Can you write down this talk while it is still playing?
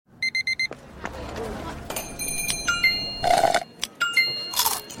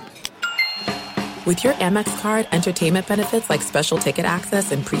With your Amex card, entertainment benefits like special ticket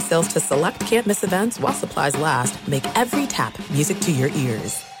access and pre-sales to select can't-miss events while supplies last make every tap music to your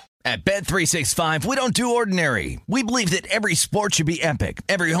ears. At Bet365, we don't do ordinary. We believe that every sport should be epic.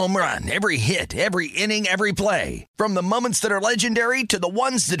 Every home run, every hit, every inning, every play. From the moments that are legendary to the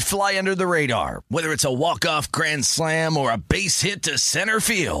ones that fly under the radar. Whether it's a walk-off grand slam or a base hit to center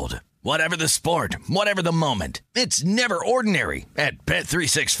field. Whatever the sport, whatever the moment. It's never ordinary at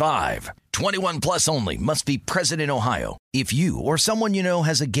Bet365. 21 plus only. Must be present in Ohio. If you or someone you know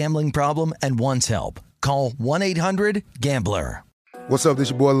has a gambling problem and wants help, call 1-800-GAMBLER. What's up, this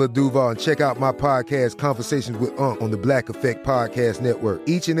your boy Lil Duval, and check out my podcast, Conversations with Unc, on the Black Effect Podcast Network.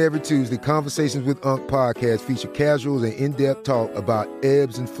 Each and every Tuesday, Conversations with Unc podcast feature casuals and in-depth talk about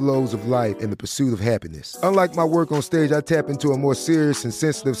ebbs and flows of life and the pursuit of happiness. Unlike my work on stage, I tap into a more serious and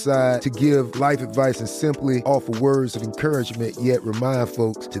sensitive side to give life advice and simply offer words of encouragement, yet remind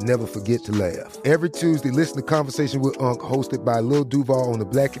folks to never forget to laugh. Every Tuesday, listen to Conversation with Unc, hosted by Lil Duval on the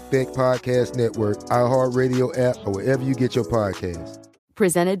Black Effect Podcast Network, iHeartRadio app, or wherever you get your podcasts.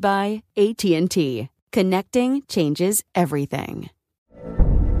 Presented by AT&T. Connecting changes everything.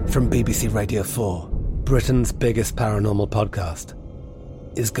 From BBC Radio 4, Britain's biggest paranormal podcast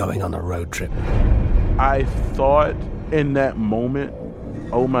is going on a road trip. I thought in that moment,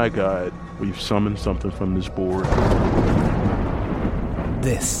 oh my God, we've summoned something from this board.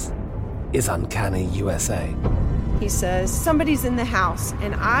 This is Uncanny USA. He says, somebody's in the house,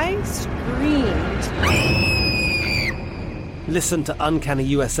 and I screamed. Listen to Uncanny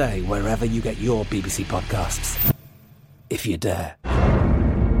USA wherever you get your BBC podcasts, if you dare.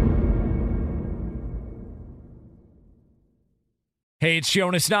 Hey, it's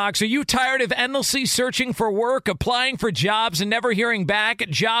Jonas Knox. Are you tired of endlessly searching for work, applying for jobs, and never hearing back?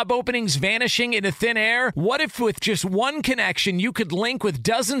 Job openings vanishing into thin air? What if with just one connection, you could link with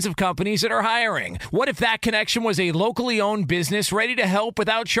dozens of companies that are hiring? What if that connection was a locally owned business ready to help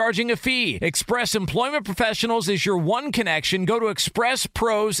without charging a fee? Express Employment Professionals is your one connection. Go to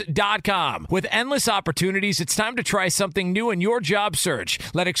expresspros.com. With endless opportunities, it's time to try something new in your job search.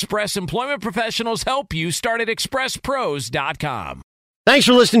 Let Express Employment Professionals help you. Start at expresspros.com. Thanks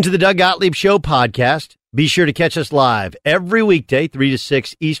for listening to the Doug Gottlieb Show podcast. Be sure to catch us live every weekday, 3 to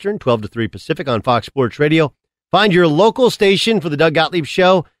 6 Eastern, 12 to 3 Pacific on Fox Sports Radio. Find your local station for the Doug Gottlieb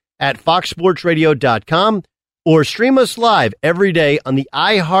Show at foxsportsradio.com or stream us live every day on the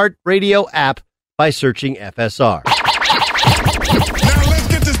iHeartRadio app by searching FSR. Now let's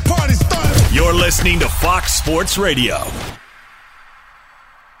get this party started. You're listening to Fox Sports Radio.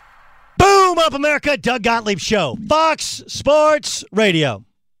 Boom up, America. Doug Gottlieb Show. Fox Sports Radio.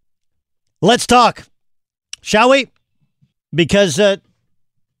 Let's talk, shall we? Because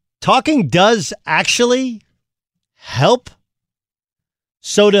talking does actually help.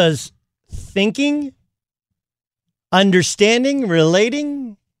 So does thinking, understanding,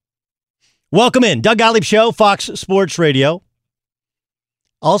 relating. Welcome in. Doug Gottlieb Show, Fox Sports Radio.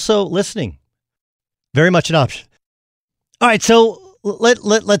 Also listening. Very much an option. All right, so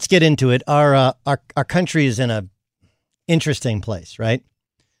let's get into it. Our country is in a interesting place, right?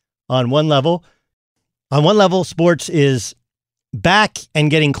 On one level, sports is back and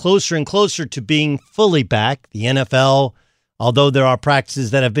getting closer and closer to being fully back. The NFL, although there are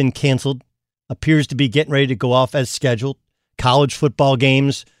practices that have been canceled, appears to be getting ready to go off as scheduled. College football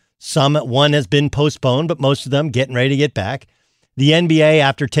games, one has been postponed, but most of them getting ready to get back. The NBA,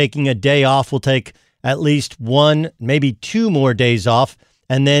 after taking a day off, will take at least one, maybe two more days off,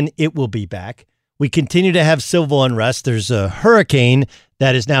 and then it will be back. We continue to have civil unrest. There's a hurricane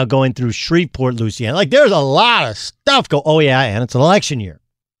that is now going through Shreveport, Louisiana. Like, there's a lot of stuff go. Oh, yeah, and it's an election year.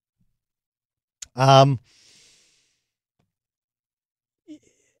 I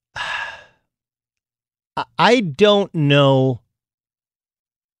don't know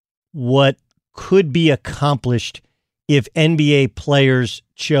what could be accomplished if NBA players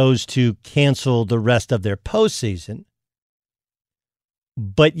chose to cancel the rest of their postseason.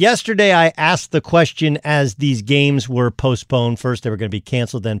 But yesterday I asked the question as these games were postponed. First, they were going to be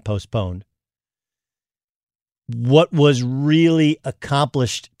canceled, then postponed. What was really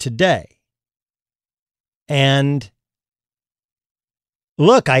accomplished today? And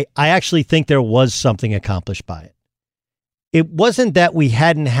look, I actually think there was something accomplished by it. It wasn't that we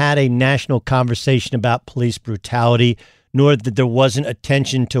hadn't had a national conversation about police brutality, nor that there wasn't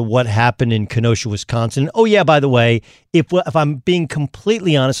attention to what happened in Kenosha, Wisconsin. Oh, yeah, by the way, if I'm being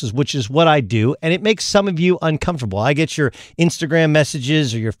completely honest, which is what I do, and it makes some of you uncomfortable. I get your Instagram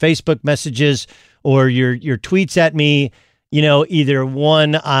messages or your Facebook messages or your tweets at me. You know, either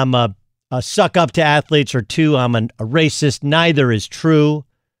one, I'm a suck up to athletes, or two, I'm a racist. Neither is true.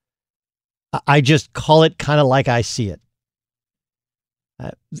 I just call it kind of like I see it.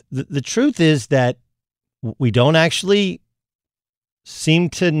 The truth is that we don't actually seem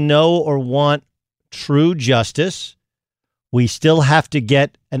to know or want true justice. We still have to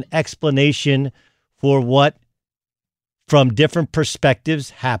get an explanation for what, from different perspectives,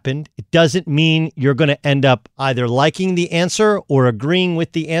 happened. It doesn't mean you're going to end up either liking the answer or agreeing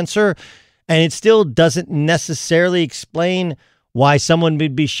with the answer. And it still doesn't necessarily explain why someone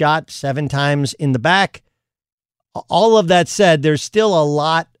would be shot 7 times in the back. All of that said, there's still a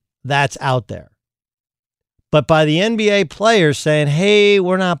lot that's out there. But by the NBA players saying, hey,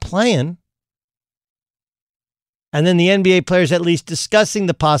 we're not playing, and then the NBA players at least discussing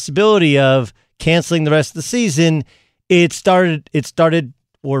the possibility of canceling the rest of the season, it started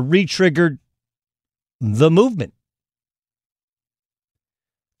or re-triggered the movement.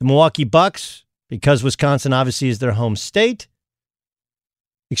 The Milwaukee Bucks, because Wisconsin obviously is their home state,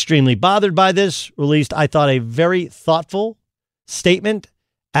 extremely bothered by this, released, I thought, a very thoughtful statement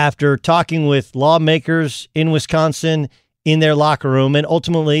after talking with lawmakers in Wisconsin in their locker room. And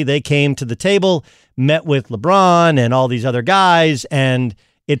ultimately, they came to the table, met with LeBron and all these other guys, and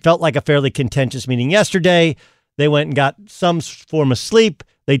it felt like a fairly contentious meeting yesterday. They went and got some form of sleep.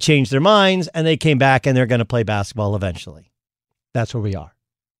 They changed their minds, and they came back, and they're going to play basketball eventually. That's where we are.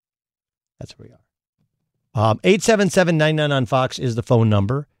 877-99 on Fox is the phone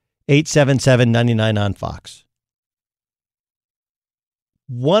number. 877-99 on Fox.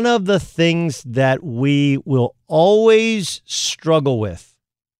 One of the things that we will always struggle with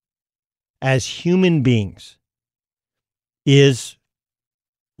as human beings is,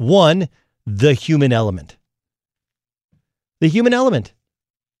 one, the human element. The human element.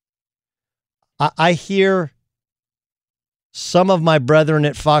 I hear some of my brethren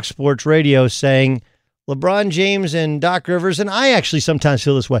at Fox Sports Radio saying, LeBron James and Doc Rivers, and I actually sometimes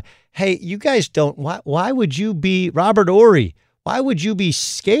feel this way. Hey, you guys don't, why would you be, Robert Horry, why would you be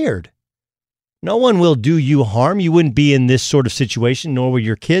scared? No one will do you harm. You wouldn't be in this sort of situation, nor would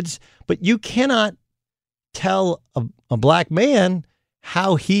your kids. But you cannot tell a black man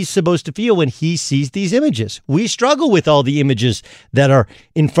how he's supposed to feel when he sees these images. We struggle with all the images that are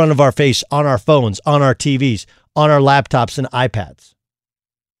in front of our face, on our phones, on our TVs, on our laptops and iPads.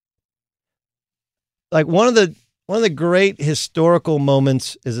 Like one of the great historical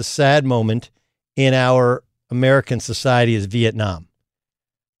moments is a sad moment in our American society is Vietnam.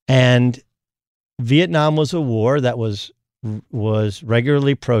 And Vietnam was a war that was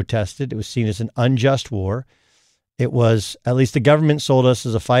regularly protested. It was seen as an unjust war. It was, at least the government sold us,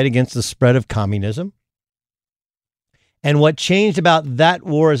 as a fight against the spread of communism. And what changed about that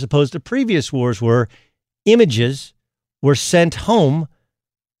war as opposed to previous wars were images were sent home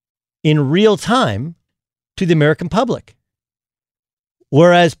in real time to the American public.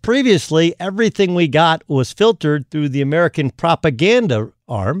 Whereas previously, everything we got was filtered through the American propaganda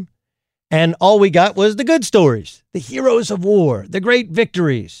arm, and all we got was the good stories, the heroes of war, the great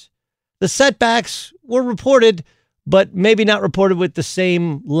victories. The setbacks were reported, but maybe not reported with the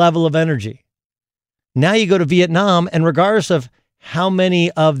same level of energy. Now you go to Vietnam, and regardless of how many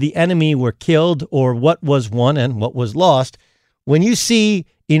of the enemy were killed or what was won and what was lost, when you see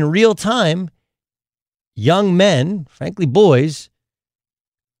in real time young men, frankly boys,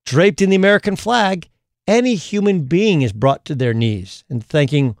 draped in the American flag, any human being is brought to their knees and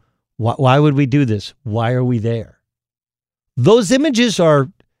thinking, why would we do this? Why are we there? Those images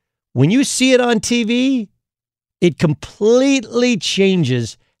are, when you see it on TV, it completely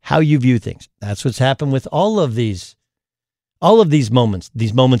changes how you view things. That's what's happened with all of these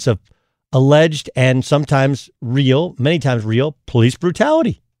moments of alleged and sometimes real, many times real, police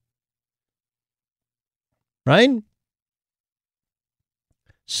brutality. Right?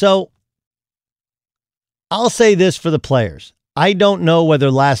 So I'll say this for the players. I don't know whether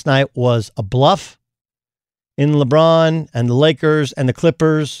last night was a bluff in LeBron and the Lakers and the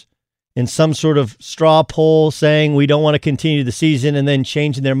Clippers in some sort of straw poll saying we don't want to continue the season and then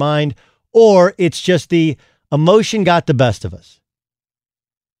changing their mind, or it's just the emotion got the best of us.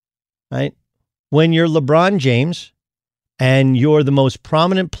 Right? When you're LeBron James and you're the most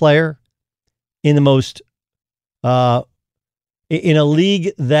prominent player in the most in a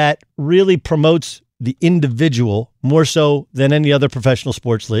league that really promotes the individual more so than any other professional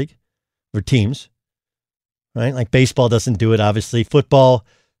sports league or teams, right? Like baseball doesn't do it, obviously. Football,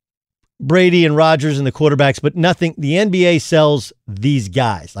 Brady and Rodgers and the quarterbacks, but nothing. The NBA sells these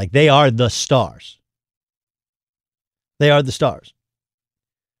guys like they are the stars. They are the stars.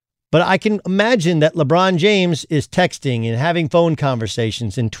 But I can imagine that LeBron James is texting and having phone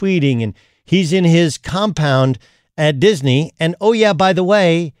conversations and tweeting, and he's in his compound at Disney. And oh yeah, by the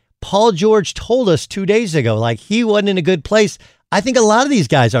way, Paul George told us 2 days ago, like he wasn't in a good place. I think a lot of these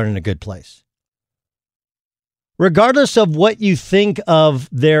guys aren't in a good place. Regardless of what you think of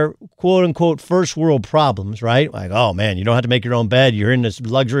their quote unquote first world problems, right? Like, oh man, you don't have to make your own bed. You're in this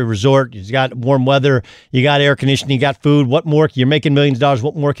luxury resort. You've got warm weather. You got air conditioning. You got food. What more? You're making millions of dollars.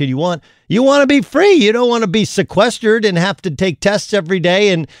 What more could you want? You want to be free. You don't want to be sequestered and have to take tests every day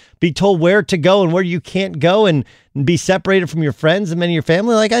and be told where to go and where you can't go and be separated from your friends and many of your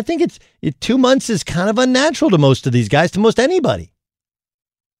family. Like, I think 2 months is kind of unnatural to most of these guys, to most anybody.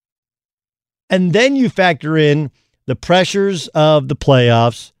 And then you factor in the pressures of the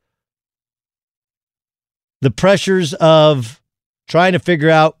playoffs, the pressures of trying to figure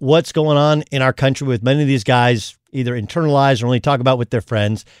out what's going on in our country with many of these guys either internalize or only talk about with their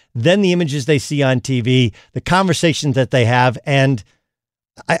friends, then the images they see on TV, the conversations that they have. And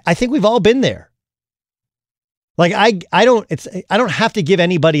I think we've all been there. Like, I don't have to give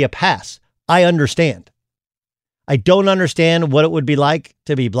anybody a pass. I understand. I don't understand what it would be like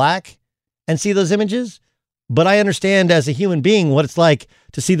to be black and see those images, but I understand as a human being what it's like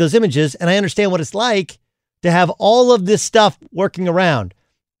to see those images, and I understand what it's like to have all of this stuff working around: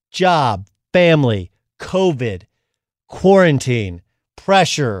 job, family, COVID, quarantine,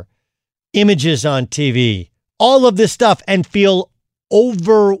 pressure, images on TV, all of this stuff, and feel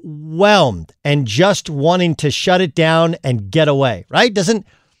overwhelmed and just wanting to shut it down and get away, right?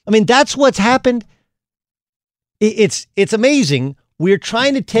 That's what's happened. It's amazing. We're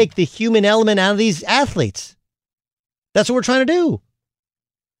trying to take the human element out of these athletes. That's what we're trying to do.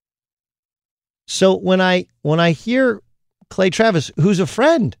 So when I hear Clay Travis, who's a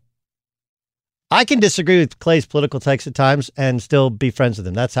friend, I can disagree with Clay's political takes at times and still be friends with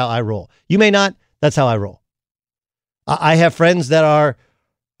him. That's how I roll. You may not. That's how I roll. I have friends that are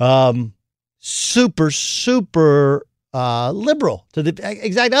super liberal to the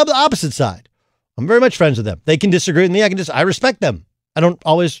exact opposite side. I'm very much friends with them. They can disagree with me. I respect them. I don't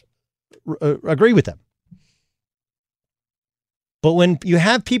always agree with them. But when you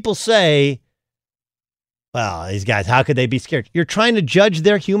have people say, well, these guys, how could they be scared? You're trying to judge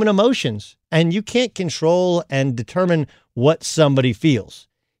their human emotions, and you can't control and determine what somebody feels,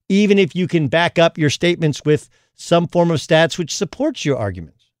 even if you can back up your statements with some form of stats which supports your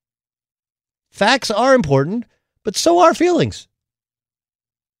arguments. Facts are important, but so are feelings.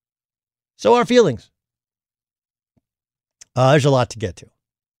 So are feelings. There's a lot to get to.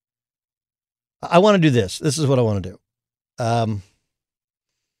 I want to do this. This is what I want to do.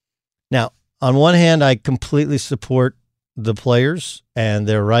 Now, on one hand, I completely support the players and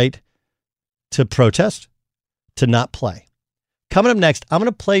their right to protest, to not play. Coming up next, I'm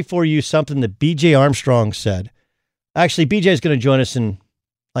going to play for you something that BJ Armstrong said. Actually, BJ is going to join us in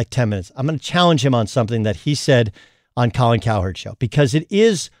like 10 minutes. I'm going to challenge him on something that he said on Colin Cowherd's show, because it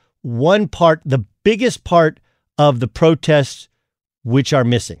is one part, the biggest part of the protests which are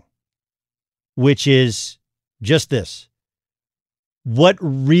missing, which is just this: what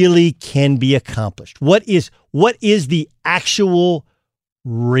really can be accomplished? What is the actual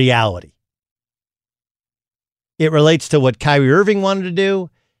reality? It relates to what Kyrie Irving wanted to do.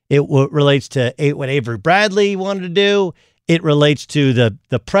 It relates to what Avery Bradley wanted to do. It relates to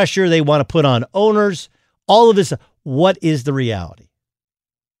the pressure they want to put on owners. All of this. What is the reality?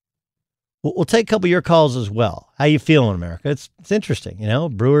 We'll take a couple of your calls as well. How you feeling, America? It's interesting,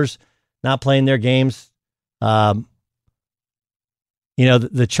 Brewers not playing their games. The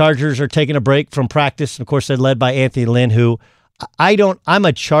Chargers are taking a break from practice. Of course, they're led by Anthony Lynn, who I'm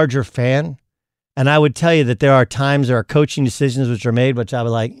a Charger fan. And I would tell you that there are times there are coaching decisions which are made, which I would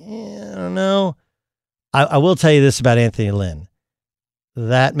like, I don't know. I will tell you this about Anthony Lynn.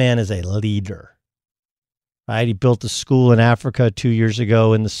 That man is a leader, right? He built a school in Africa 2 years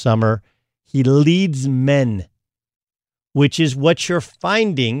ago in the summer. He leads men, which is what you're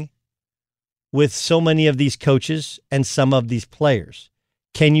finding with so many of these coaches and some of these players.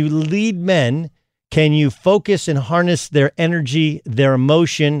 Can you lead men? Can you focus and harness their energy, their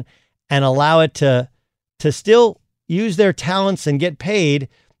emotion, and allow it to still use their talents and get paid,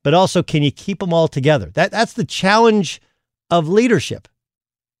 but also can you keep them all together? That's the challenge of leadership.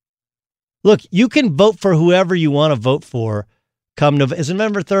 Look, you can vote for whoever you want to vote for come November. Is it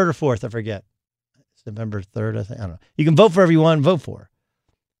November 3rd or 4th? I forget. It's November 3rd, I think. I don't know. You can vote for whoever you want to vote for.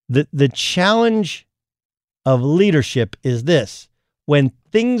 The challenge of leadership is this: when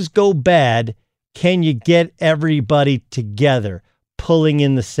things go bad, can you get everybody together, pulling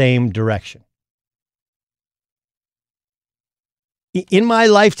in the same direction? In my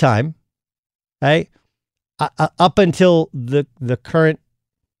lifetime, up until the current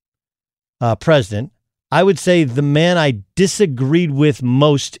president, I would say the man I disagreed with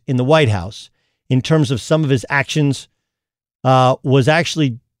most in the White House in terms of some of his actions was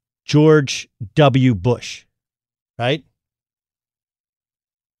actually George W. Bush, right?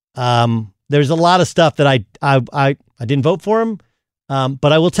 There's a lot of stuff that I didn't vote for him,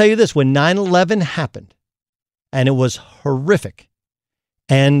 but I will tell you this: when 9/11 happened, and it was horrific,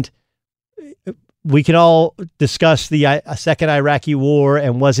 and we can all discuss the second Iraqi war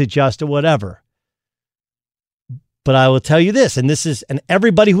and was it just or whatever. But I will tell you this, and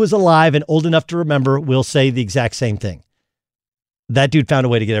everybody who is alive and old enough to remember will say the exact same thing. That dude found a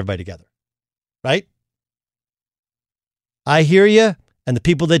way to get everybody together, right? I hear you, and the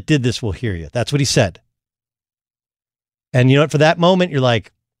people that did this will hear you. That's what he said. And you know what? For that moment, you're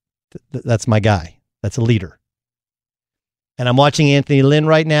like, that's my guy. That's a leader. And I'm watching Anthony Lynn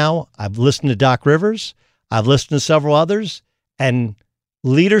right now. I've listened to Doc Rivers. I've listened to several others. And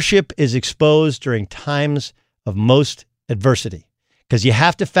leadership is exposed during times of most adversity, because you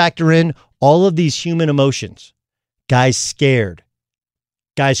have to factor in all of these human emotions. Guys scared.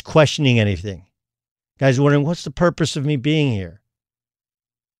 Guys questioning anything. Guys wondering, what's the purpose of me being here?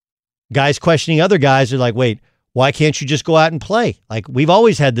 Guys questioning other guys are like, wait, why can't you just go out and play? Like, we've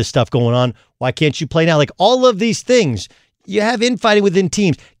always had this stuff going on. Why can't you play now? Like, all of these things, you have infighting within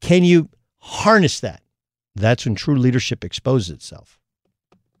teams. Can you harness that? That's when true leadership exposes itself.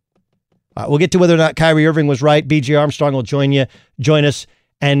 We'll get to whether or not Kyrie Irving was right. BJ Armstrong will join us.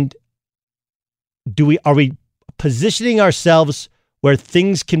 And are we positioning ourselves where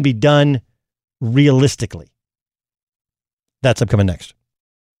things can be done realistically? That's upcoming next.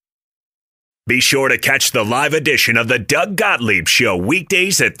 Be sure to catch the live edition of the Doug Gottlieb Show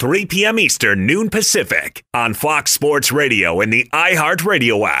weekdays at 3 p.m. Eastern, noon Pacific on Fox Sports Radio and the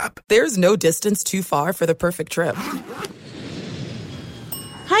iHeartRadio app. There's no distance too far for the perfect trip.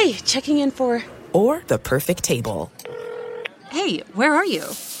 Hi, checking in for... Or the perfect table. Hey, where are you?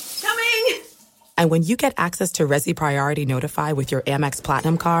 Coming! And when you get access to Resi Priority Notify with your Amex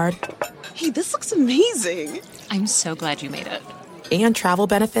Platinum card... Hey, this looks amazing. I'm so glad you made it. And travel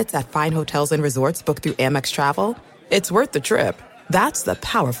benefits at fine hotels and resorts booked through Amex Travel, it's worth the trip. That's the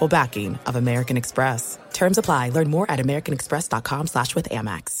powerful backing of American Express. Terms apply. Learn more at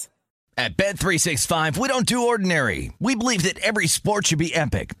americanexpress.com/withAmex. At Bet365, we don't do ordinary. We believe that every sport should be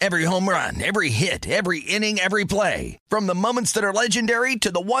epic. Every home run, every hit, every inning, every play. From the moments that are legendary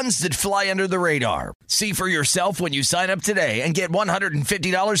to the ones that fly under the radar. See for yourself when you sign up today and get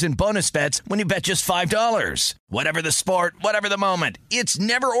 $150 in bonus bets when you bet just $5. Whatever the sport, whatever the moment, it's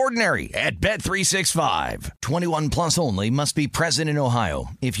never ordinary at Bet365. 21 plus only. Must be present in Ohio.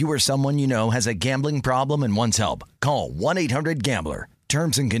 If you or someone you know has a gambling problem and wants help, call 1-800-GAMBLER.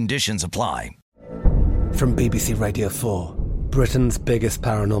 Terms and conditions apply. From BBC Radio 4, Britain's biggest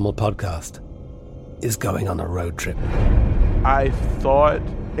paranormal podcast is going on a road trip. I thought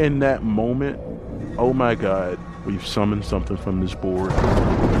in that moment, oh my God, we've summoned something from this board.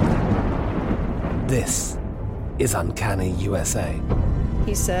 This is Uncanny USA.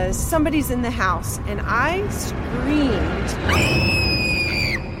 He says, somebody's in the house, and I screamed.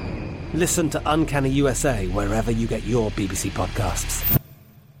 Listen to Uncanny USA wherever you get your BBC podcasts,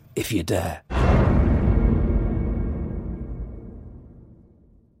 if you dare.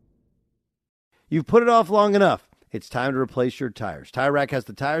 You've put it off long enough. It's time to replace your tires. Tire Rack has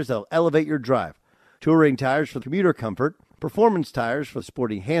the tires that'll elevate your drive. Touring tires for commuter comfort, performance tires for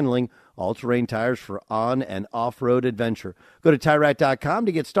sporty handling, all-terrain tires for on- and off-road adventure. Go to TireRack.com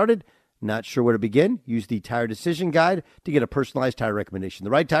to get started. Not sure where to begin? Use the Tire Decision Guide to get a personalized tire recommendation. The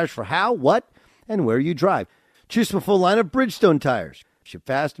right tires for how, what, and where you drive. Choose from a full line of Bridgestone tires. Ship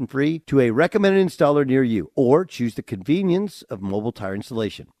fast and free to a recommended installer near you. Or choose the convenience of mobile tire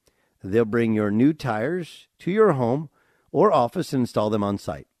installation. They'll bring your new tires to your home or office and install them on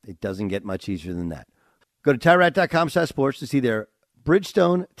site. It doesn't get much easier than that. Go to TireRack.com/sports to see their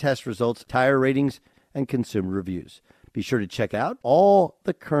Bridgestone test results, tire ratings, and consumer reviews. Be sure to check out all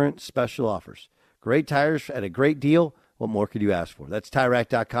the current special offers. Great tires at a great deal. What more could you ask for? That's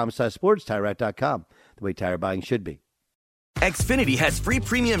TireRack.com/sports, TireRack.com, the way tire buying should be. Xfinity has free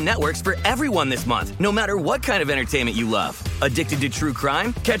premium networks for everyone this month, no matter what kind of entertainment you love. Addicted to true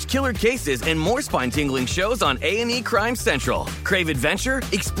crime? Catch killer cases and more spine-tingling shows on A&E Crime Central. Crave adventure?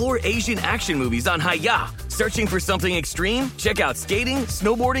 Explore Asian action movies on Hi-YAH. Searching for something extreme? Check out skating,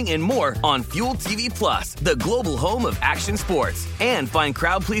 snowboarding, and more on Fuel TV Plus, the global home of action sports. And find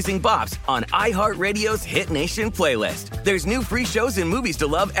crowd-pleasing bops on iHeartRadio's Hit Nation playlist. There's new free shows and movies to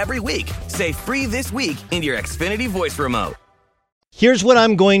love every week. Say free this week in your Xfinity voice remote. Here's what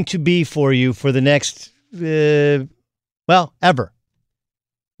I'm going to be for you for the next, ever.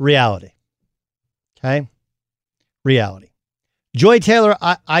 Reality. Okay? Reality. Joy Taylor,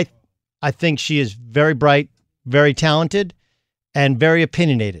 I think she is very bright, very talented, and very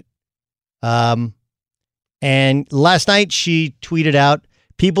opinionated. And last night she tweeted out,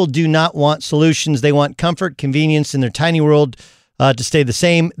 people do not want solutions. They want comfort, convenience in their tiny world to stay the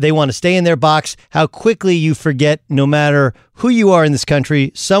same. They want to stay in their box. How quickly you forget, no matter who you are in this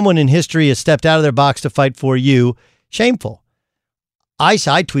country, someone in history has stepped out of their box to fight for you. Shameful. I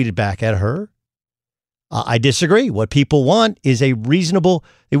tweeted back at her. I disagree. What people want is they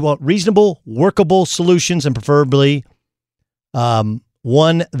want reasonable, workable solutions, and preferably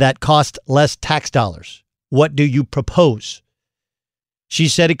one that costs less tax dollars. What do you propose? She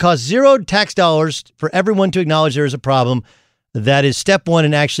said it costs $0 tax dollars for everyone to acknowledge there is a problem. That is step one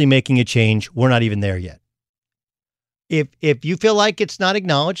in actually making a change. We're not even there yet. If you feel like it's not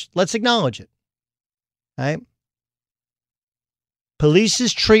acknowledged, let's acknowledge it. All right?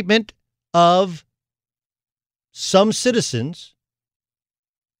 Police's treatment of some citizens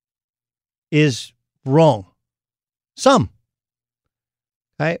is wrong. Some.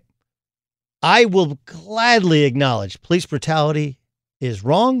 Right? I will gladly acknowledge police brutality is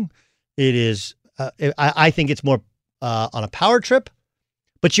wrong. It is, I think it's more on a power trip.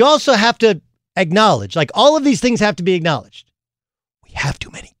 But you also have to acknowledge, like all of these things have to be acknowledged. We have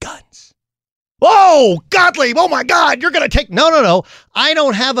too many guns. Oh, Gottlieb, oh my God, you're going to take, no. I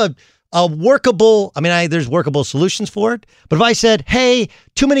don't have a workable, there's workable solutions for it. But if I said, hey,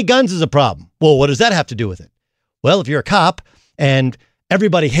 too many guns is a problem. Well, what does that have to do with it? Well, if you're a cop and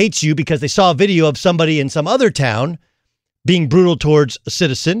everybody hates you because they saw a video of somebody in some other town being brutal towards a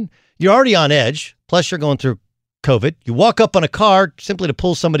citizen, you're already on edge. Plus you're going through COVID. You walk up on a car simply to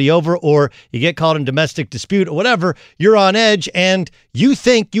pull somebody over, or you get caught in domestic dispute or whatever, you're on edge, and you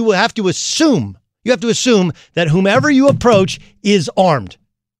think you have to assume that whomever you approach is armed.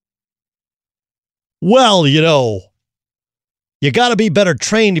 Well, you got to be better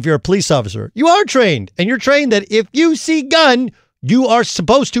trained if you're a police officer. You are trained, and you're trained that if you see gun, you are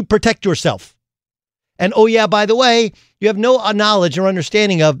supposed to protect yourself. And oh yeah, by the way, you have no knowledge or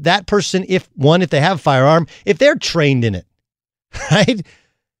understanding of that person if they have a firearm, if they're trained in it, right?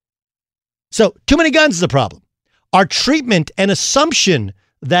 So too many guns is a problem. Our treatment and assumption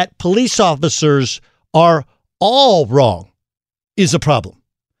that police officers are all wrong is a problem.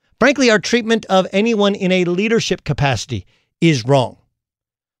 Frankly, our treatment of anyone in a leadership capacity is wrong.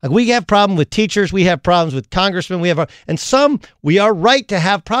 Like we have problems with teachers, we have problems with congressmen, and some we are right to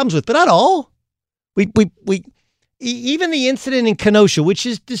have problems with, but not all. We even the incident in Kenosha, which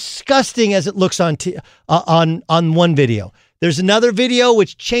is disgusting as it looks on one video. There's another video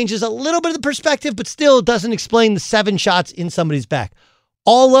which changes a little bit of the perspective, but still doesn't explain the 7 shots in somebody's back.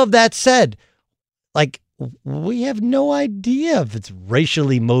 All of that said, like we have no idea if it's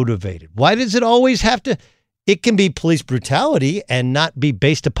racially motivated. Why does it always have to? It can be police brutality and not be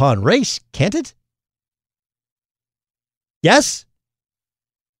based upon race, can't it? Yes?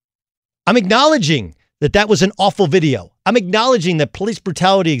 I'm acknowledging that was an awful video. I'm acknowledging that police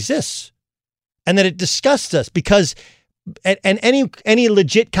brutality exists and that it disgusts us because, and any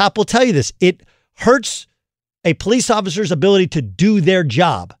legit cop will tell you this, it hurts a police officer's ability to do their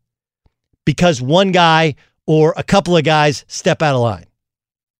job because one guy or a couple of guys step out of line.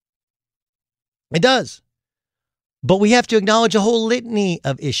 It does. But we have to acknowledge a whole litany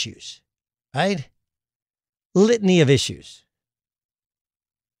of issues, right? Litany of issues.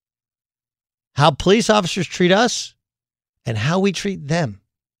 How police officers treat us and how we treat them.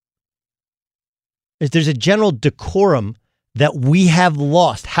 There's a general decorum that we have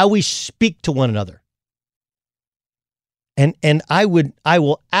lost, how we speak to one another. And I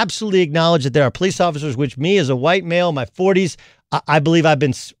will absolutely acknowledge that there are police officers, which me as a white male in my 40s, I believe I've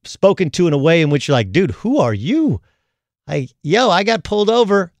been spoken to in a way in which you're like, dude, who are you? I got pulled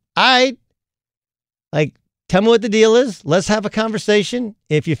over. Tell me what the deal is. Let's have a conversation.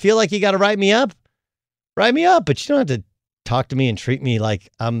 If you feel like you got to write me up, but you don't have to talk to me and treat me like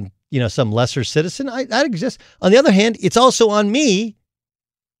I'm, some lesser citizen. That exists. On the other hand, it's also on me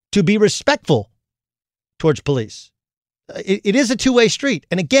to be respectful towards police. It is a two-way street.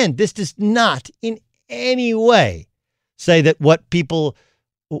 And again, this does not in any way say that what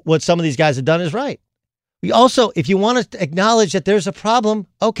some of these guys have done is right. We also, if you want to acknowledge that there's a problem,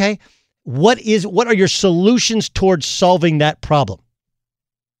 okay, what are your solutions towards solving that problem?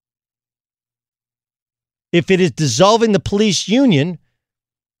 If it is dissolving the police union,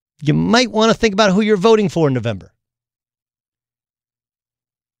 you might want to think about who you're voting for in November.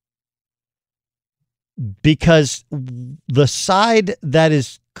 Because the side that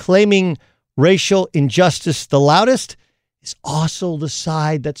is claiming racial injustice the loudest is also the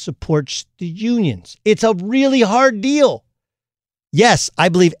side that supports the unions. It's a really hard deal. Yes, I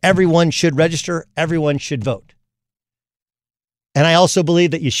believe everyone should register. Everyone should vote. And I also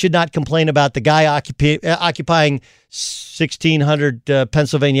believe that you should not complain about the guy occupying 1600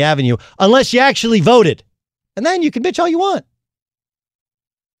 Pennsylvania Avenue unless you actually voted. And then you can bitch all you want.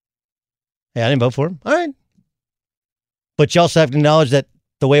 Hey, I didn't vote for him. All right. But you also have to acknowledge that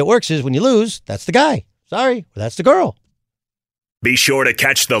the way it works is when you lose, that's the guy. Sorry, or that's the girl. Be sure to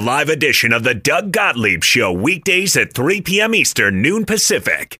catch the live edition of the Doug Gottlieb Show weekdays at 3 p.m. Eastern, noon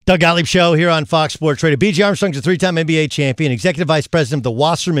Pacific. Doug Gottlieb Show here on Fox Sports Radio. B.J. Armstrong's a 3-time NBA champion, executive vice president of the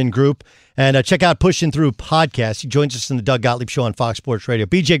Wasserman Group. And check out Pushing Through podcast. He joins us in the Doug Gottlieb Show on Fox Sports Radio.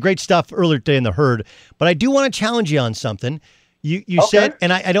 B.J., great stuff earlier today in the herd. But I do want to challenge you on something. You okay. Said,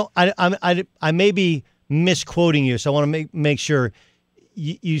 and I may be misquoting you, so I want to make sure.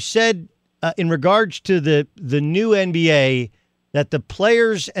 You said in regards to the new NBA that the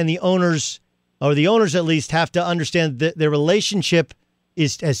players and the owners, or the owners at least, have to understand that their relationship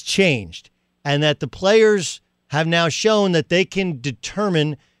has changed, and that the players have now shown that they can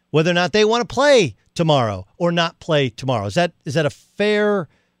determine whether or not they want to play tomorrow or not play tomorrow. Is that a fair?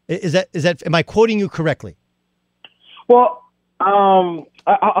 Is that? Am I quoting you correctly? Well, I'll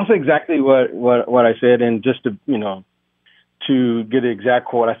say exactly what I said, and just to get the exact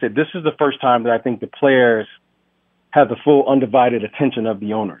quote, I said this is the first time that I think the players have the full undivided attention of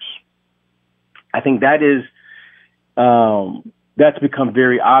the owners. I think that is that's become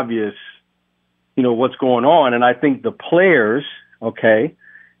very obvious, what's going on. And I think the players, okay,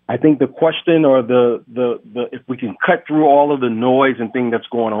 I think the question or the if we can cut through all of the noise and thing that's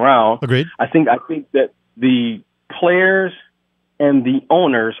going around, agreed. I think that the players and the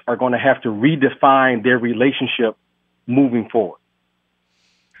owners are going to have to redefine their relationship moving forward.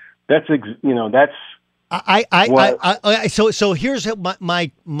 That's So here's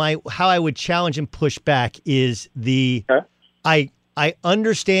my how I would challenge and push back is I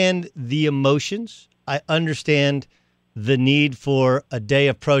understand the emotions. I understand the need for a day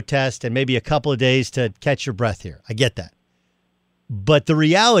of protest and maybe a couple of days to catch your breath here. I get that. But the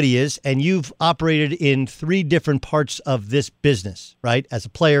reality is, and you've operated in 3 different parts of this business, right? As a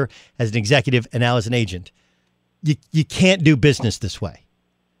player, as an executive, and now as an agent, you can't do business this way.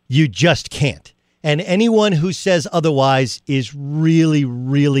 You just can't. And anyone who says otherwise is really,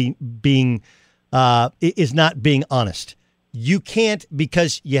 really is not being honest. You can't,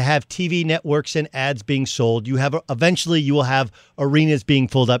 because you have TV networks and ads being sold. Eventually you will have arenas being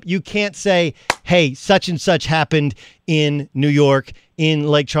filled up. You can't say, hey, such and such happened in New York, in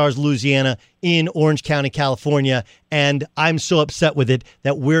Lake Charles, Louisiana, in Orange County, California, and I'm so upset with it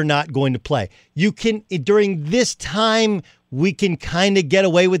that we're not going to play. You can, during this time, we can kind of get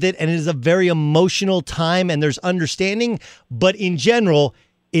away with it, and it is a very emotional time, and there's understanding. But in general,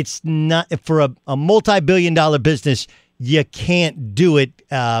 it's not for a multi-billion-dollar business. You can't do it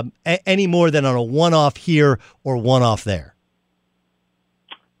any more than on a one-off here or one-off there.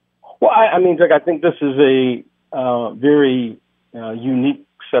 Well, I mean, Doug, I think this is a very unique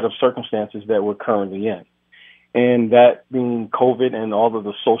set of circumstances that we're currently in, and that being COVID and all of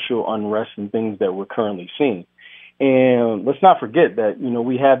the social unrest and things that we're currently seeing. And let's not forget that,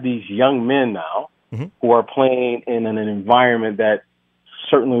 we have these young men now who are playing in an environment that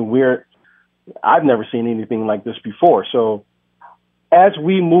certainly I've never seen anything like this before. So as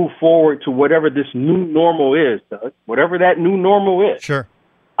we move forward to whatever this new normal is, Doug, whatever that new normal is, sure,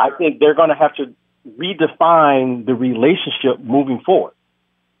 I think they're going to have to redefine the relationship moving forward,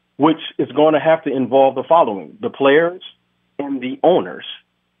 which is going to have to involve the following. The players and the owners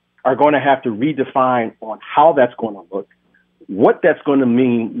are going to have to redefine on how that's going to look, what that's going to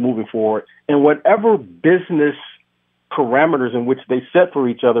mean moving forward, and whatever business parameters in which they set for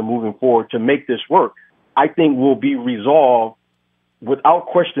each other moving forward to make this work, I think will be resolved without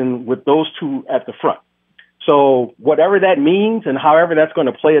question with those two at the front. So whatever that means and however that's going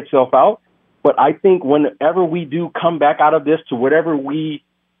to play itself out, but I think whenever we do come back out of this to whatever we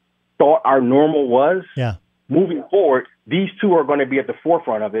thought our normal was, moving forward, these two are going to be at the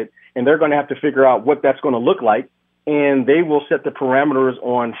forefront of it, and they're going to have to figure out what that's going to look like, and they will set the parameters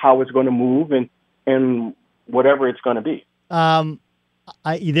on how it's going to move and whatever it's going to be.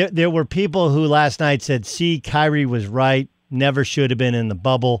 There were people who last night said, see, Kyrie was right, never should have been in the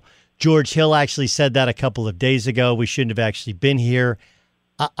bubble. George Hill actually said that a couple of days ago. We shouldn't have actually been here.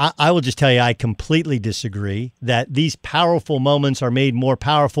 I will just tell you, I completely disagree that these powerful moments are made more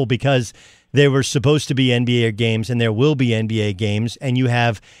powerful because there were supposed to be NBA games and there will be NBA games, and you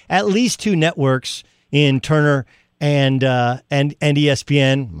have at least 2 networks in Turner and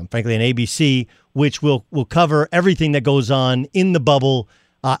ESPN, frankly, and ABC, which will cover everything that goes on in the bubble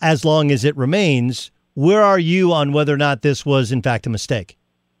as long as it remains. Where are you on whether or not this was, in fact, a mistake?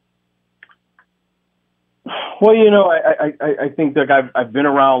 Well, I think that I've been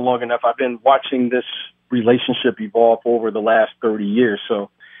around long enough. I've been watching this relationship evolve over the last 30 years. So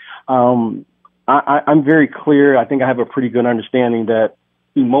I'm very clear. I think I have a pretty good understanding that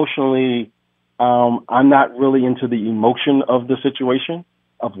emotionally, I'm not really into the emotion of the situation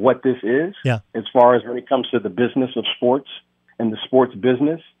of what this is. Yeah. As far as when it comes to the business of sports and the sports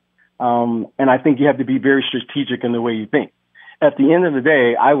business. And I think you have to be very strategic in the way you think. At the end of the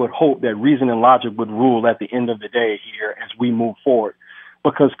day, I would hope that reason and logic would rule at the end of the day here as we move forward,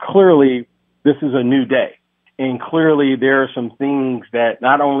 because clearly this is a new day. And clearly there are some things that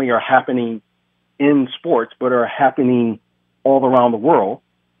not only are happening in sports, but are happening all around the world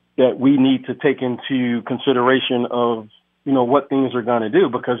that we need to take into consideration of, what things are going to do,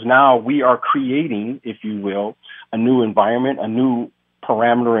 because now we are creating, if you will, a new environment, a new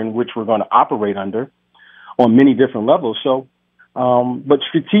parameter in which we're going to operate under on many different levels. So, but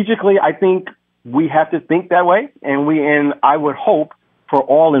strategically, I think we have to think that way. And I would hope for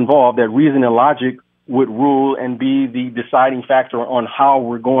all involved that reason and logic would rule and be the deciding factor on how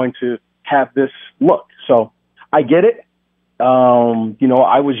we're going to have this look. So I get it.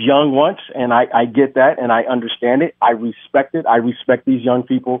 I was young once, and I get that, and I understand it. I respect it. I respect these young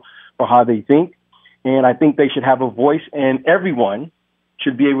people for how they think, and I think they should have a voice, and everyone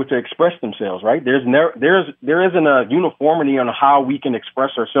should be able to express themselves, right? There isn't a uniformity on how we can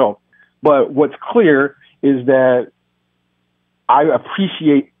express ourselves. But what's clear is that I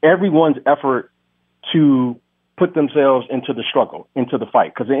appreciate everyone's effort to put themselves into the struggle, into the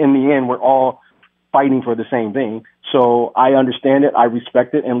fight, because in the end, we're all fighting for the same thing. So I understand it, I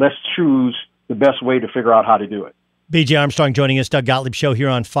respect it, and let's choose the best way to figure out how to do it. B.J. Armstrong joining us, Doug Gottlieb Show here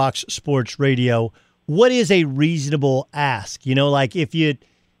on Fox Sports Radio. What is a reasonable ask? Like if you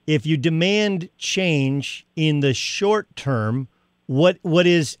demand change in the short term, what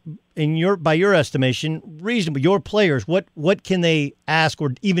is by your estimation reasonable? Your players, what can they ask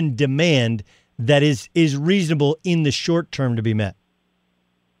or even demand that is reasonable in the short term to be met?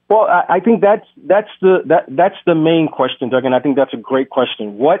 Well, I think that's the main question, Doug, and I think that's a great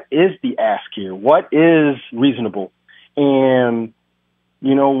question. What is the ask here? What is reasonable? And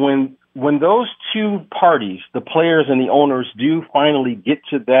when those two parties, the players and the owners, do finally get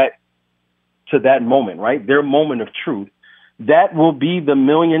to that moment, right? Their moment of truth, that will be the $1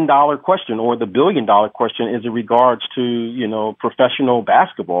 million question or the $1 billion question as it regards to, professional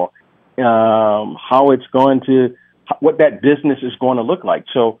basketball, what that business is going to look like.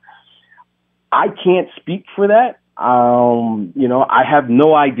 So I can't speak for that. I have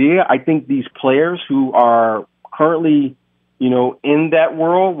no idea. I think these players who are currently, in that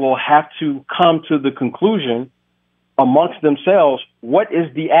world will have to come to the conclusion amongst themselves, what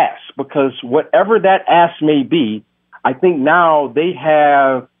is the ask? Because whatever that ask may be, I think now they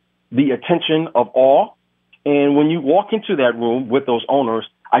have the attention of all. And when you walk into that room with those owners,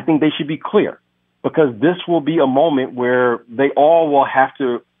 I think they should be clear, because this will be a moment where they all will have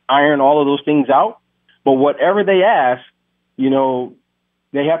to iron all of those things out. But whatever they ask,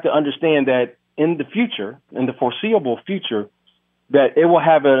 they have to understand that in the future, in the foreseeable future, that it will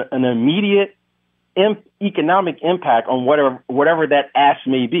have an immediate economic impact on whatever that ask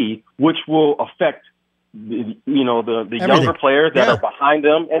may be, which will affect the younger players that are behind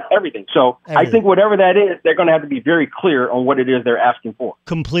them and everything. So I think whatever that is, they're going to have to be very clear on what it is they're asking for.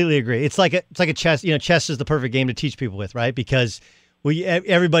 Completely agree. It's like a chess. Chess is the perfect game to teach people with, right? Because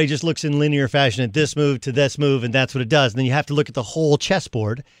everybody just looks in linear fashion at this move to this move, and that's what it does. And then you have to look at the whole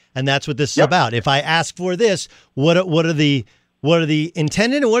chessboard, and that's what this is about. If I ask for this, what are the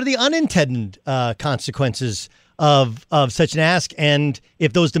intended and what are the unintended consequences of such an ask, and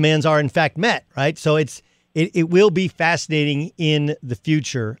if those demands are in fact met, right? So it will be fascinating in the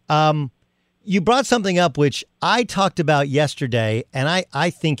future. You brought something up which I talked about yesterday, and I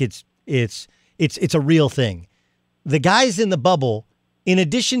think it's a real thing. The guys in the bubble, in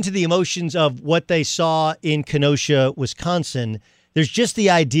addition to the emotions of what they saw in Kenosha, Wisconsin, there's just the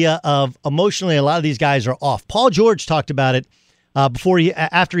idea of emotionally a lot of these guys are off. Paul George talked about it after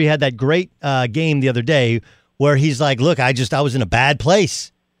he had that great game the other day, where he's like, "Look, I was in a bad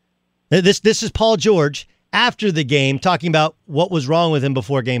place." This is Paul George after the game talking about what was wrong with him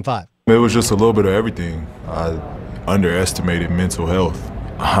before Game 5. It was just a little bit of everything. I underestimated mental health,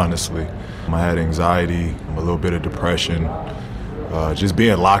 honestly. I had anxiety, a little bit of depression, just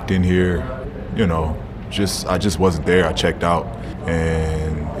being locked in here. I just wasn't there. I checked out,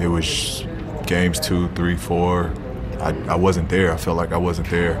 and it was games 2, 3, 4. I wasn't there. I felt like I wasn't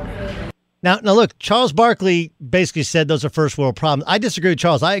there. Now, look, Charles Barkley basically said those are first world problems. I disagree with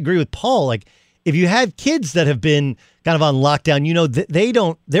Charles. I agree with Paul. Like, if you have kids that have been kind of on lockdown, you know,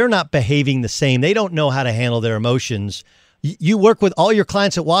 they're not behaving the same. They don't know how to handle their emotions. You work with all your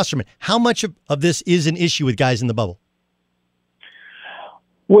clients at Wasserman. How much of this is an issue with guys in the bubble?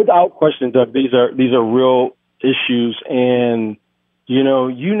 Without question, Doug, these are real issues, and you know,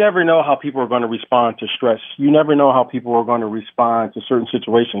 you never know how people are going to respond to stress. You never know how people are going to respond to certain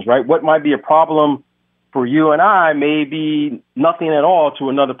situations, right? What might be a problem for you and I may be nothing at all to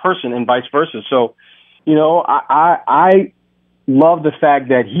another person, and vice versa. So, you know, I love the fact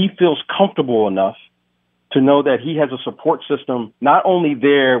that he feels comfortable enough to know that he has a support system, not only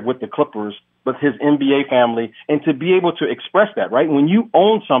there with the Clippers, but his NBA family, and to be able to express that, right? When you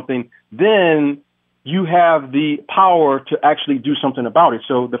own something, then you have the power to actually do something about it.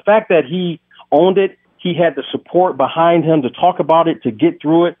 So the fact that he owned it, he had the support behind him to talk about it, to get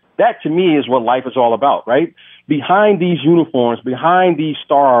through it, that to me is what life is all about, right? Behind these uniforms, behind these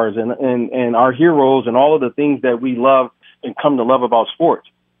stars and our heroes and all of the things that we love and come to love about sports,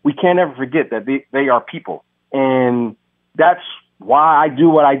 we can't ever forget that they are people. And that's why I do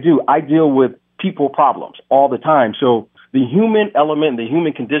what I do. I deal with people problems all the time. So the human element, the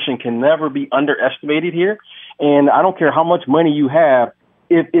human condition can never be underestimated here. And I don't care how much money you have.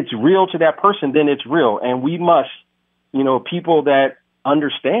 If it's real to that person, then it's real. And we must, you know, people that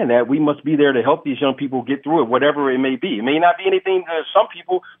understand that, we must be there to help these young people get through it, whatever it may be. It may not be anything to some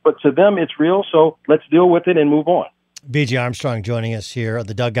people, but to them it's real. So let's deal with it and move on. B.J. Armstrong joining us here on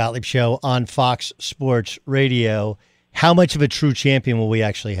the Doug Gottlieb Show on Fox Sports Radio. How much of a true champion will we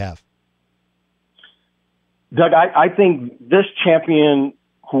actually have? Doug, I think this champion,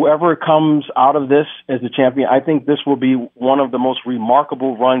 whoever comes out of this as the champion, I think this will be one of the most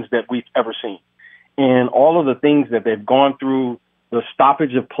remarkable runs that we've ever seen. And all of the things that they've gone through, the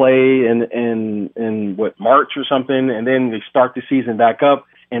stoppage of play in March or something, and then they start the season back up,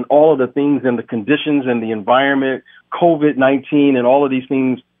 and all of the things and the conditions and the environment, COVID-19 and all of these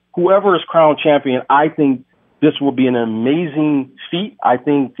things, whoever is crowned champion, I think this will be an amazing feat. I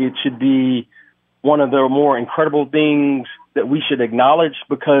think it should be one of the more incredible things that we should acknowledge,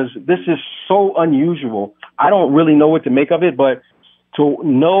 because this is so unusual. I don't really know what to make of it, but to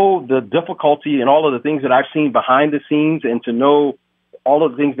know the difficulty and all of the things that I've seen behind the scenes, and to know all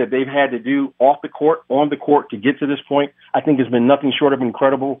of the things that they've had to do off the court, on the court to get to this point, I think has been nothing short of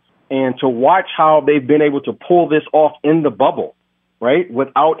incredible. And to watch how they've been able to pull this off in the bubble, right,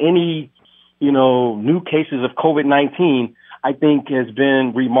 without any, you know, new cases of COVID-19, I think has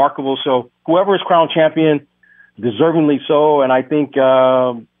been remarkable. So whoever is crowned champion, deservingly so. And I think,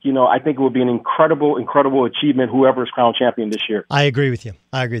 I think it would be an incredible, incredible achievement, whoever is crowned champion this year. I agree with you.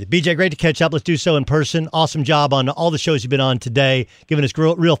 BJ, great to catch up. Let's do so in person. Awesome job on all the shows you've been on today, giving us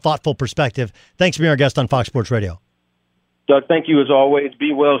real thoughtful perspective. Thanks for being our guest on Fox Sports Radio. Doug, thank you as always.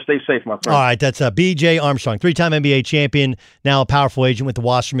 Be well, stay safe, my friend. All right, that's B.J. Armstrong, three-time NBA champion, now a powerful agent with the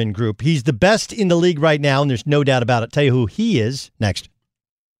Wasserman Group. He's the best in the league right now, and there's no doubt about it. Tell you who he is next.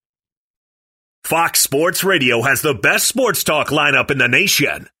 Fox Sports Radio has the best sports talk lineup in the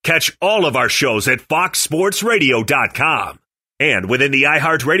nation. Catch all of our shows at foxsportsradio.com. And within the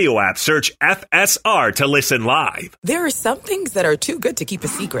iHeartRadio app, search FSR to listen live. There are some things that are too good to keep a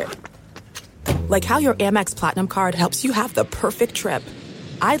secret. Like how your Amex Platinum card helps you have the perfect trip.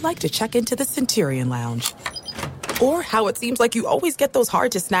 I'd like to check into the Centurion Lounge. Or how it seems like you always get those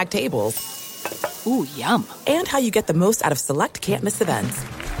hard-to-snag tables. Ooh, yum. And how you get the most out of select can't-miss events.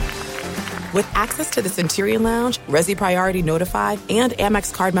 With access to the Centurion Lounge, Resi Priority Notified, and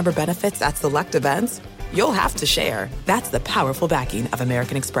Amex card member benefits at select events, you'll have to share. That's the powerful backing of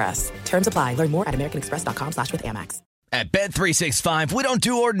American Express. Terms apply. Learn more at americanexpress.com/withAmex. At Bet365, we don't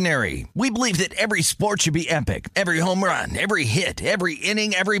do ordinary. We believe that every sport should be epic. Every home run, every hit, every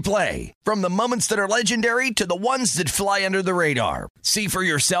inning, every play. From the moments that are legendary to the ones that fly under the radar. See for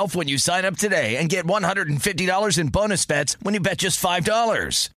yourself when you sign up today and get $150 in bonus bets when you bet just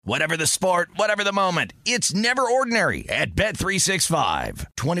 $5. Whatever the sport, whatever the moment, it's never ordinary at Bet365.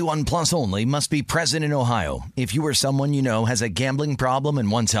 21 plus only. Must be present in Ohio. If you or someone you know has a gambling problem and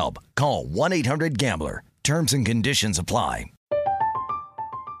wants help, call 1-800-GAMBLER. Terms and conditions apply.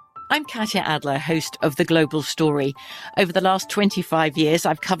 I'm Katya Adler, host of The Global Story. Over the last 25 years,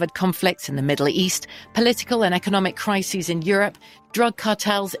 I've covered conflicts in the Middle East, political and economic crises in Europe, drug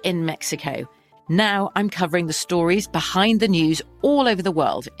cartels in Mexico. Now I'm covering the stories behind the news all over the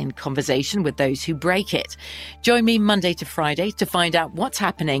world in conversation with those who break it. Join me Monday to Friday to find out what's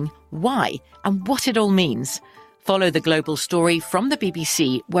happening, why, and what it all means. Follow The Global Story from the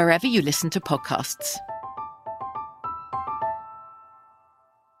BBC wherever you listen to podcasts.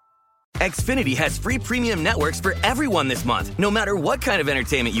 Xfinity has free premium networks for everyone this month, no matter what kind of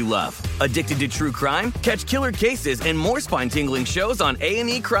entertainment you love. Addicted to true crime? Catch killer cases and more spine-tingling shows on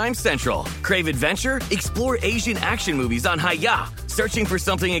A&E Crime Central. Crave adventure? Explore Asian action movies on Hi-Ya. Searching for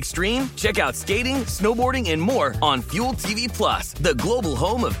something extreme? Check out skating, snowboarding, and more on Fuel TV Plus, the global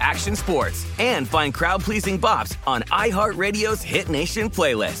home of action sports. And find crowd-pleasing bops on iHeartRadio's Hit Nation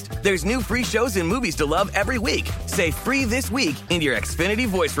playlist. There's new free shows and movies to love every week. Say free this week in your Xfinity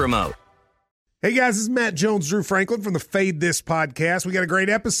voice remote. Hey guys, this is Matt Jones, Drew Franklin from the Fade This podcast. We got a great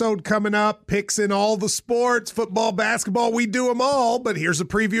episode coming up, picks in all the sports, football, basketball, we do them all, but here's a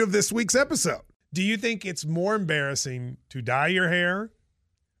preview of this week's episode. Do you think it's more embarrassing to dye your hair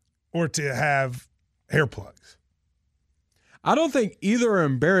or to have hair plugs? I don't think either are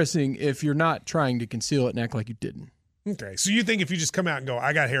embarrassing if you're not trying to conceal it and act like you didn't. Okay, so you think if you just come out and go,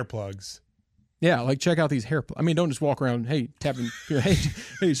 I got hair plugs. Yeah, like check out these hair plugs. I mean, don't just walk around, hey, tapping,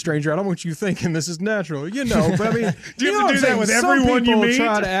 hey, stranger, I don't want you thinking this is natural. You know, but I mean, do you have to do that with everyone you meet?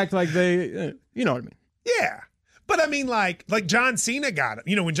 Try to act like they, you know what I mean? Yeah. But I mean, like John Cena got it.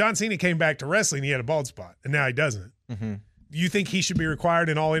 You know, when John Cena came back to wrestling, he had a bald spot, and now he doesn't. Mm-hmm. You think he should be required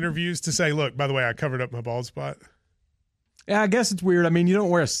in all interviews to say, look, by the way, I covered up my bald spot? Yeah, I guess it's weird. I mean, you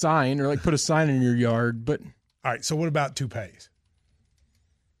don't wear a sign or like put a sign in your yard, but. All right, so what about toupees?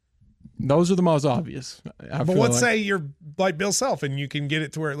 Those are the most obvious. But let's say you're like Bill Self and you can get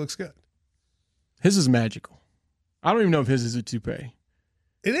it to where it looks good. His is magical. I don't even know if his is a toupee.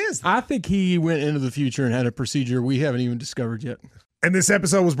 It is. I think he went into the future and had a procedure we haven't even discovered yet. And this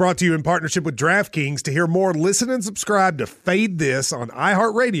episode was brought to you in partnership with DraftKings. To hear more, listen and subscribe to Fade This on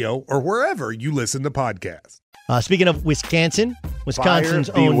iHeartRadio or wherever you listen to podcasts. Speaking of Wisconsin's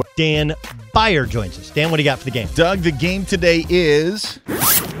own Dan Beyer joins us. Dan, what do you got for the game? Doug, the game today is...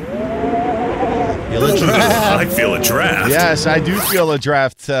 I feel a draft. Yes, I do feel a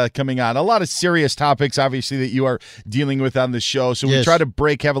draft coming on. A lot of serious topics, obviously, that you are dealing with on the show. So we try to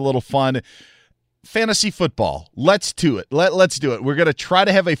have a little fun. Fantasy football. Let's do it. Let's do it. We're going to try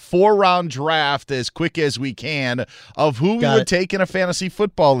to have a 4-round draft as quick as we can of who we would take in a fantasy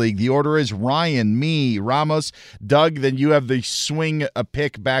football league. The order is Ryan, me, Ramos, Doug. Then you have the swing a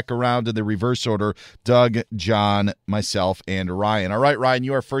pick back around to the reverse order. Doug, John, myself, and Ryan. All right, Ryan,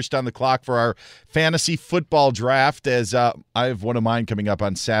 you are first on the clock for our fantasy football draft as I have one of mine coming up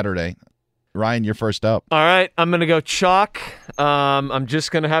on Saturday. Ryan, you're first up. All right, I'm going to go chalk. I'm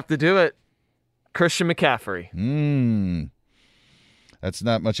just going to have to do it. Christian McCaffrey. That's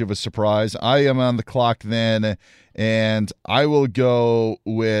not much of a surprise. I am on the clock then, and I will go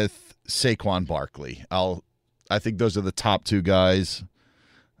with Saquon Barkley. I think those are the top two guys.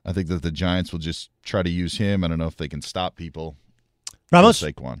 I think that the Giants will just try to use him. I don't know if they can stop people. Ramos?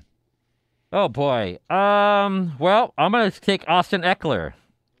 Saquon. Oh, boy. Well, I'm going to take Austin Eckler.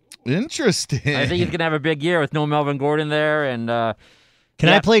 Interesting. I think he's going to have a big year with no Melvin Gordon there, and Can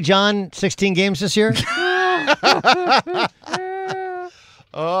I play John 16 games this year?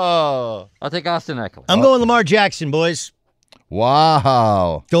 Oh, I'll take Austin Eckler. I'm going Lamar Jackson, boys.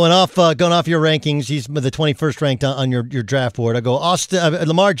 Wow. Going off your rankings. He's the 21st ranked on your draft board. I go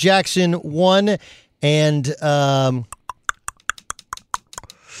Lamar Jackson 1 and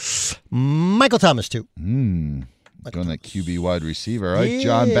Michael Thomas 2. Going that QB wide receiver. All right,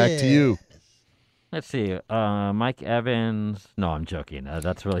 John, back to you. Let's see. Mike Evans. No, I'm joking.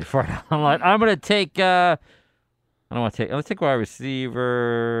 That's really far down the line. I'm going to take. I don't want to take. Let's take wide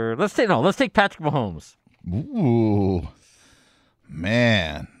receiver. Let's take Patrick Mahomes. Ooh,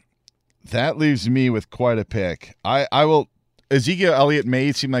 man, that leaves me with quite a pick. I will. Ezekiel Elliott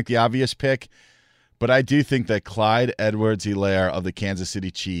may seem like the obvious pick, but I do think that Clyde Edwards-Helaire of the Kansas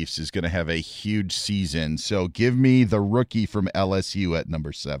City Chiefs is going to have a huge season. So give me the rookie from LSU at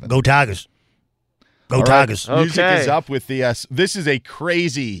number 7. Go Tigers. Go Tigers. Right. Music is up with the this is a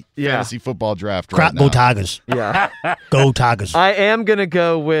crazy fantasy football draft right now. Go Tigers. Yeah. Go Tigers. I am going to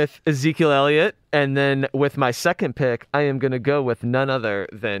go with Ezekiel Elliott, and then with my second pick, I am going to go with none other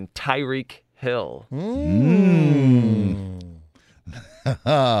than Tyreek Hill.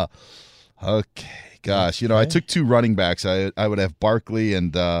 Okay. Gosh, I took 2 running backs. I would have Barkley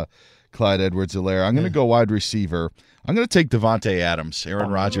and Clyde Edwards-Helaire. I'm going to go wide receiver. I'm going to take Devontae Adams, Aaron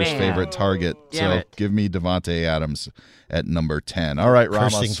Rodgers' favorite target. So give me Devontae Adams at number 10. All right,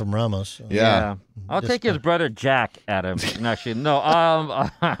 Ramos. Cursing from Ramos. Yeah. I'll take his brother Jack Adams. Actually, no.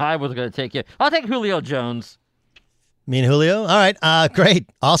 I was going to take it. I'll take Julio Jones. Me and Julio? All right. Great.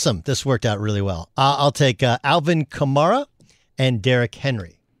 Awesome. This worked out really well. I'll take Alvin Kamara and Derrick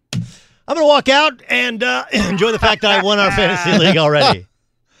Henry. I'm going to walk out and enjoy the fact that I won our fantasy league already.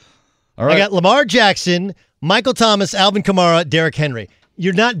 All right. I got Lamar Jackson, Michael Thomas, Alvin Kamara, Derrick Henry.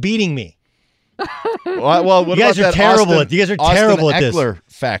 You're not beating me. Well, you guys are terrible at. You guys are terrible at this. Austin Eckler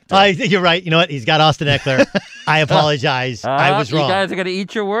factor. You're right. You know what? He's got Austin Eckler. I apologize. I was wrong. You guys are going to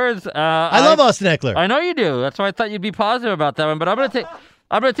eat your words. I love Austin Eckler. I know you do. That's why I thought you'd be positive about that one. But I'm going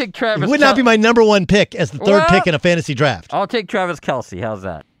to take Travis. It would not be my number one pick as the third pick in a fantasy draft. I'll take Travis Kelce. How's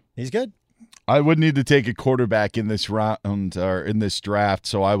that? He's good. I would need to take a quarterback in this round or in this draft,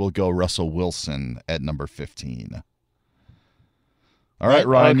 so I will go Russell Wilson at number 15. All right,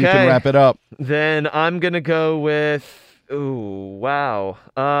 Ryan, you can wrap it up. Then I'm going to go with I'm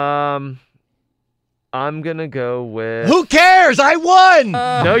going to go with Who cares? I won.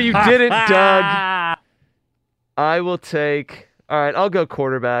 No, you didn't, Doug. I will take I'll go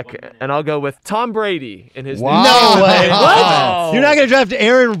quarterback, and I'll go with Tom Brady in his No way. What? You're not going to draft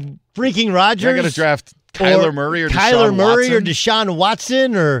Aaron freaking Rodgers? You're not going to draft Kyler Murray or Deshaun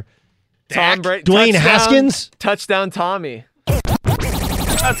Watson or Tom Brady, Dwayne Haskins? Touchdown Tommy.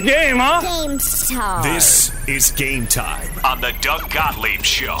 That's game, huh? Game time. This is Game Time on the Doug Gottlieb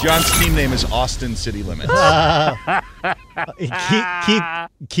Show. John's team name is Austin City Limits.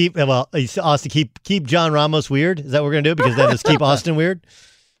 Keep John Ramos weird. Is that what we're gonna do? Because then just keep Austin weird.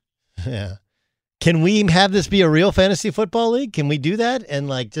 Yeah. Can we have this be a real fantasy football league? Can we do that and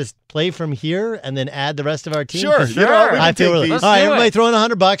just play from here and then add the rest of our team? Sure. I feel really. All right, everybody, throw in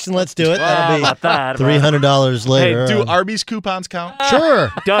 $100 and let's do it. That'll be $300 later. Hey, do Arby's coupons count?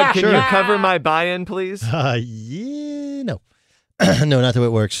 Sure. Doug, can you cover my buy-in, please? No, no, not the way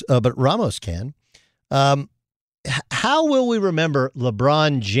it works. But Ramos can. How will we remember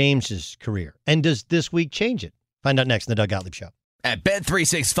LeBron James's career? And does this week change it? Find out next in the Doug Gottlieb Show. At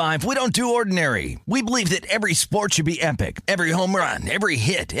Bet365, we don't do ordinary. We believe that every sport should be epic. Every home run, every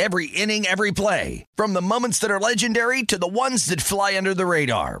hit, every inning, every play. From the moments that are legendary to the ones that fly under the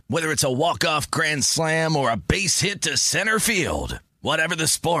radar. Whether it's a walk-off grand slam or a base hit to center field. Whatever the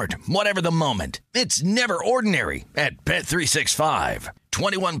sport, whatever the moment. It's never ordinary at Bet365.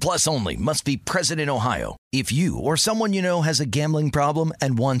 21 plus only. Must be present in Ohio. If you or someone you know has a gambling problem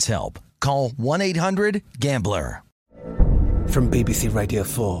and wants help, call 1-800-GAMBLER. From BBC Radio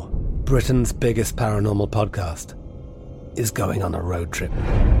 4, Britain's biggest paranormal podcast is going on a road trip.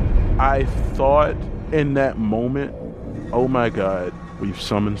 I thought in that moment, oh my God, we've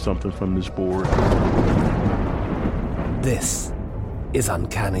summoned something from this board. This is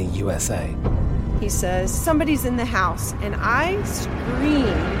Uncanny USA. He says, somebody's in the house, and I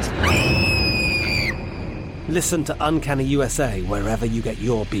screamed. Listen to Uncanny USA wherever you get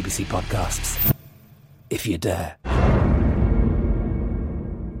your BBC podcasts, if you dare.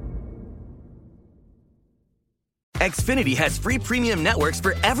 Xfinity has free premium networks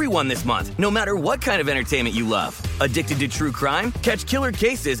for everyone this month, no matter what kind of entertainment you love. Addicted to true crime? Catch killer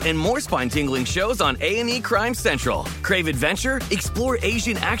cases and more spine-tingling shows on A&E Crime Central. Crave adventure? Explore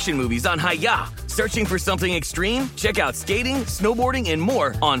Asian action movies on Hi-YAH. Searching for something extreme? Check out skating, snowboarding, and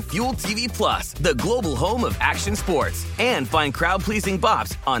more on Fuel TV Plus, the global home of action sports. And find crowd-pleasing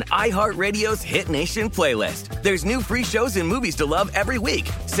bops on iHeartRadio's Hit Nation playlist. There's new free shows and movies to love every week.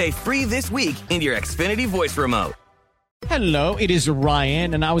 Say free this week in your Xfinity voice remote. Hello, it is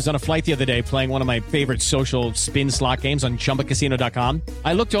Ryan, and I was on a flight the other day playing one of my favorite social spin slot games on ChumbaCasino.com.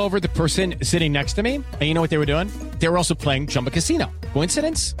 I looked over at the person sitting next to me, and you know what they were doing? They were also playing Chumba Casino.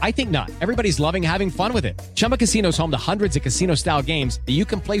 Coincidence? I think not. Everybody's loving having fun with it. Chumba Casino is home to hundreds of casino-style games that you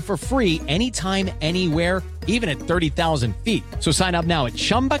can play for free anytime, anywhere, even at 30,000 feet. So sign up now at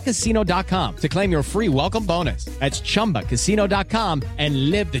ChumbaCasino.com to claim your free welcome bonus. That's ChumbaCasino.com and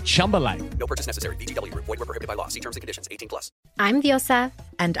live the Chumba life. No purchase necessary. VGW. Void where prohibited by law. See terms and conditions. 18 plus. I'm Diosa.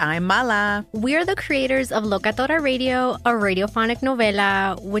 And I'm Mala. We're the creators of Locatora Radio, a radiophonic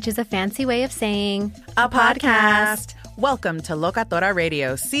novela, which is a fancy way of saying a podcast. Welcome to Locatora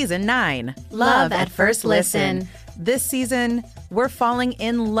Radio Season 9. Love at First Listen. This season, we're falling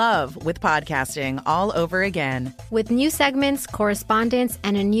in love with podcasting all over again. With new segments, correspondence,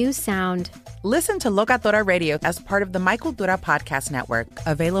 and a new sound. Listen to Locatora Radio as part of the My Cultura Podcast Network,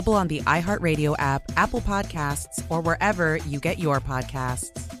 available on the iHeartRadio app, Apple Podcasts, or wherever you get your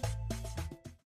podcasts.